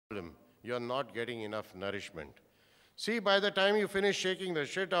you're not getting enough nourishment. See, by the time you finish shaking the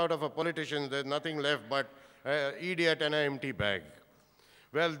shit out of a politician, there's nothing left but an idiot and an empty bag.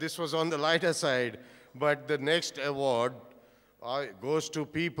 Well, this was on the lighter side, but the next award goes to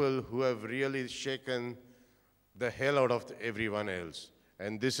people who have really shaken the hell out of everyone else.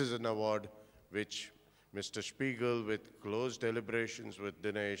 And this is an award which Mr. Spiegel, with close deliberations with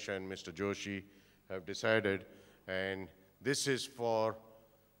Dinesh and Mr. Joshi, have decided. And this is for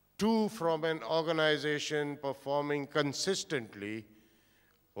two from an organization performing consistently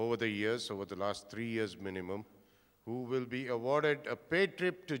over the years, over the last 3 years minimum, who will be awarded a paid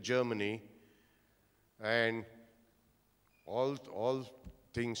trip to Germany and all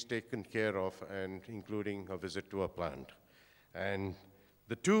things taken care of, and including a visit to a plant. And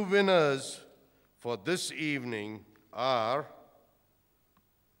the two winners for this evening are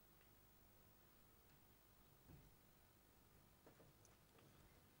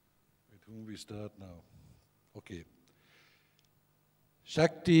with whom we start now. Okay.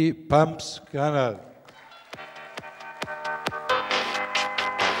 Shakti pumps Karnal.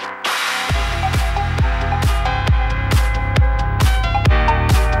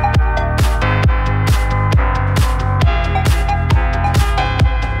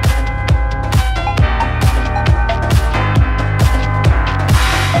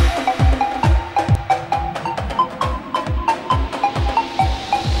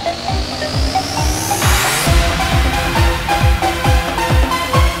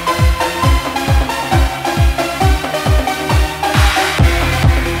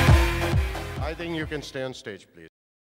 you can stay on stage, please.